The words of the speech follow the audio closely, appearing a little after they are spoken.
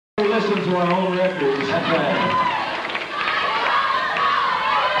listen to our own records. That's right.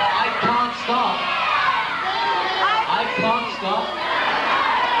 I can't stop. I can't stop.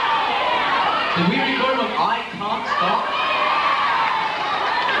 Did we record one? I can't stop.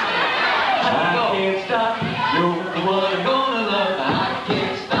 I can't stop. You're the one I'm gonna love. I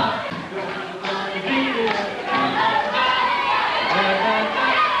can't stop.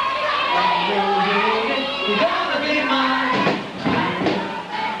 You're gonna be mine.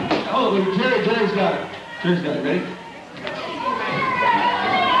 Oh, Jerry's got it. Jerry's got it. Ready?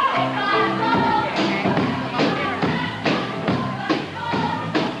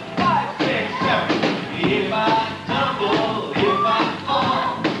 If I tumble, if I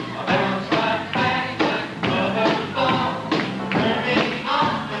fall, I bounce right back like a rubber ball. Turn me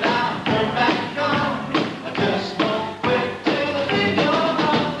on and I'll turn back on. I just won't quit till the big old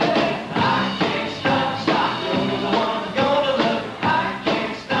holiday. I can't stop. You're the one I'm gonna love. I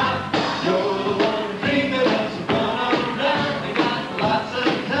can't stop. You're the one dreaming of some run around. They got lots of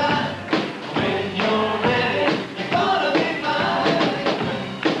time. When you're ready, you're gonna be mine.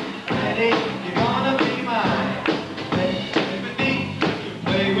 Ready, you're gonna be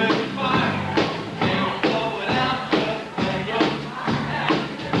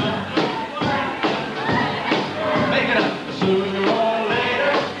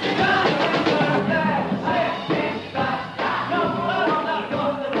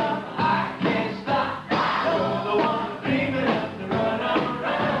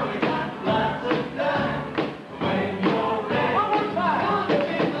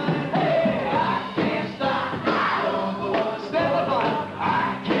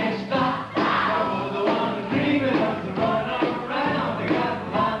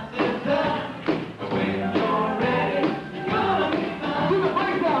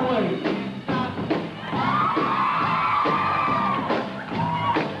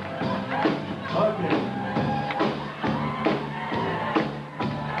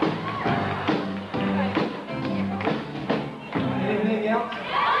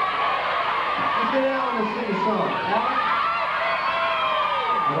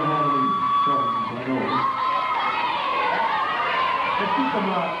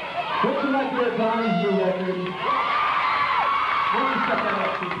Don't you like your Donnie's new record? Why don't you set that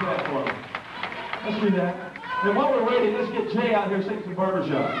up to that for me? Let's do that. And while we're waiting, let's get Jay out here singing some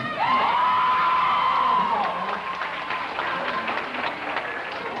barbershop.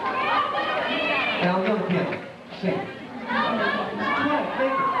 Al, go to the piano. Sing. Come on,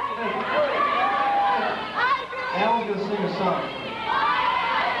 take it. Al's going to sing a song.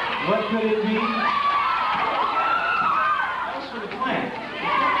 What could it be? That's for the plant.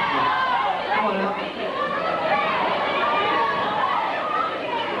 Come on, Al.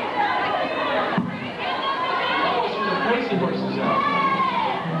 Crazy horses out.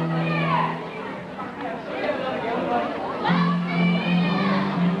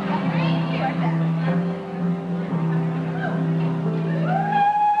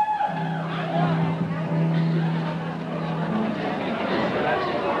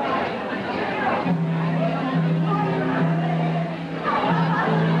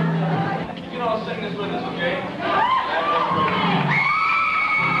 You can all sing this with us, okay?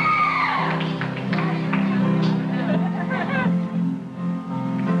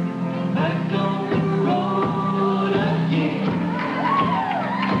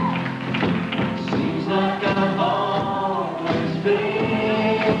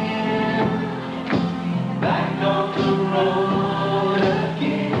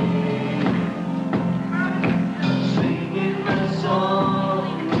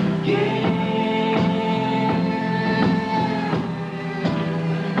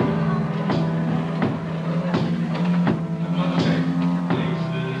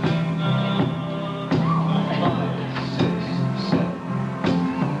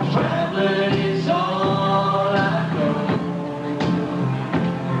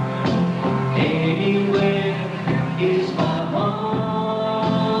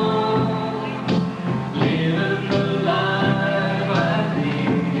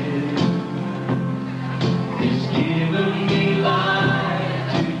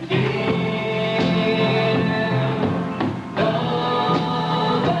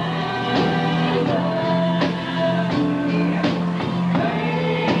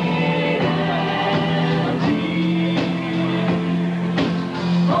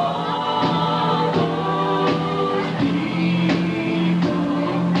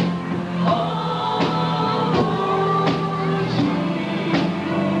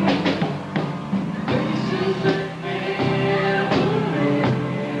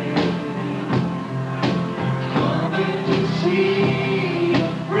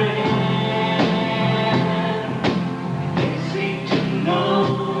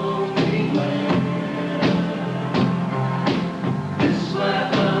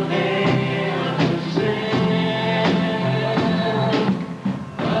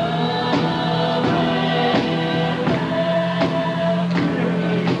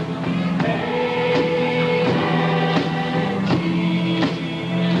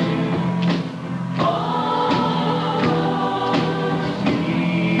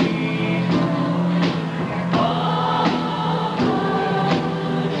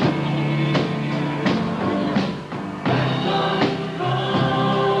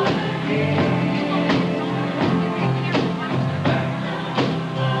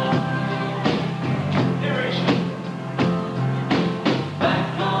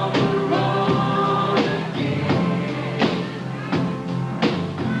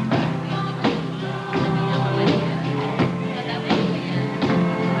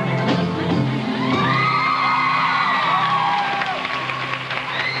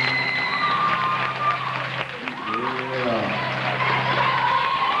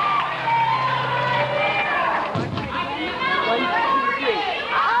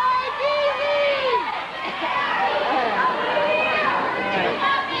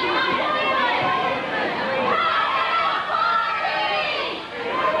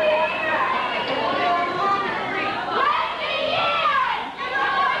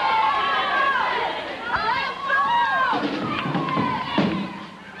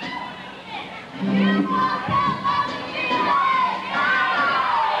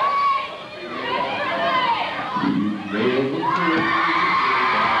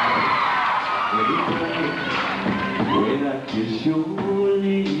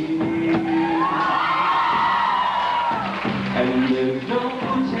 surely. And there's no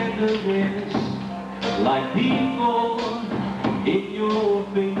tenderness like people in your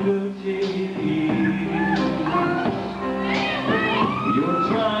fingertips. You're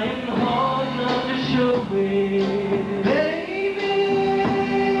trying hard not to show it, baby.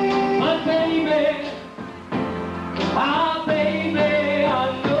 My baby, ah baby,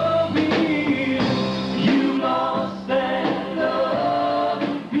 I know it. You lost that love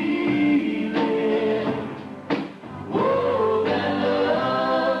feeling. Whoa, that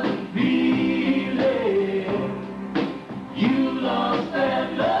love feeling. You lost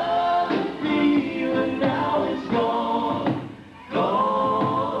that love feeling. Now it's gone,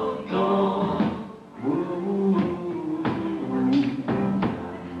 gone, gone. Whoa.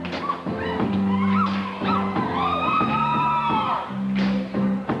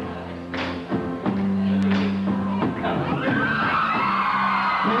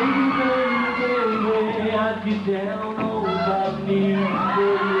 Baby, I'd get down on my knees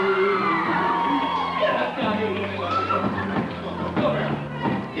for you.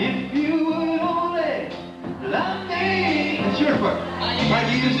 If you would only love me. That's your part.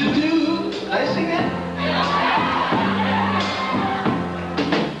 Like you used to do. I sing it.